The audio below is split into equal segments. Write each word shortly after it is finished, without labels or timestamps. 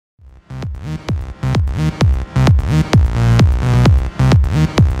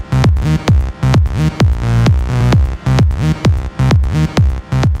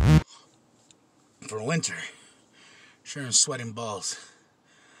winter. Sure am sweating balls.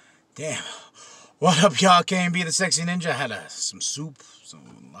 Damn. What up, y'all? KMB the Sexy Ninja. Had some soup,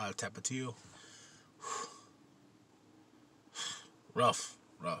 some live tapatio. Rough.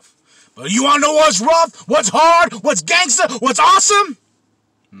 But you wanna know what's rough? What's hard? What's gangster? What's awesome?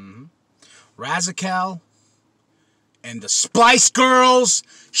 Razakel and the Spice Girls,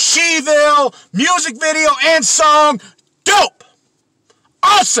 Sheville, music video and song. Dope!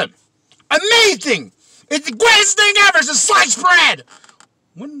 Awesome! Amazing! It's the greatest thing ever! It's a sliced bread!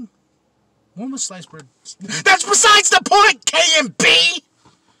 When was sliced bread? That's besides the point, KMB!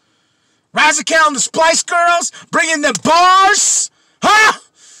 Razakel and the Spice Girls bringing the bars! Huh?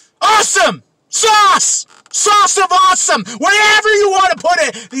 Awesome! Sauce! Sauce of awesome! Whatever you want to put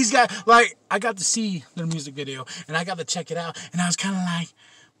it! These guys, like, I got to see their music video, and I got to check it out, and I was kind of like,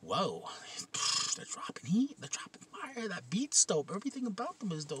 whoa, they're dropping heat, they're dropping fire, that beat's dope, everything about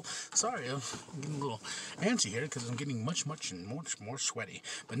them is dope. Sorry, I'm getting a little antsy here, because I'm getting much more sweaty.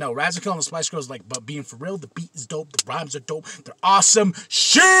 But no, Razakel and the Spice Girls, like, but being for real, the beat is dope, the rhymes are dope, they're awesome.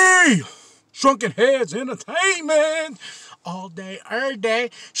 Shrunken Heads Entertainment! All day, every day.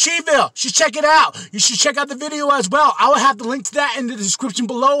 Sheville, you should check it out. You should check out the video as well. I will have the link to that in the description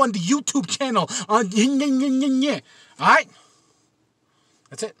below on the YouTube channel. Alright?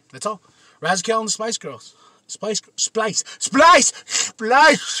 That's it. That's all. Razakel and the Spice Girls. Spice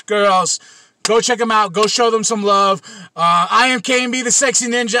Girls. Go check them out. Go show them some love. I am KMB the Sexy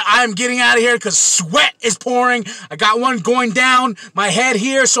Ninja. I am getting out of here because sweat is pouring. I got one going down my head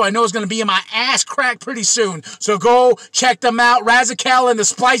here, so I know it's going to be in my ass crack pretty soon. So go check them out. Razakel and the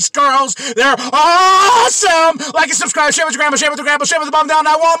Spice Girls. They're awesome! Like and subscribe. Share with your grandma. Share with the grandpa. Share with the mom down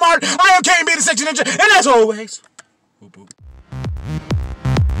at Walmart. I am KMB the Sexy Ninja. And as always, boop, boop.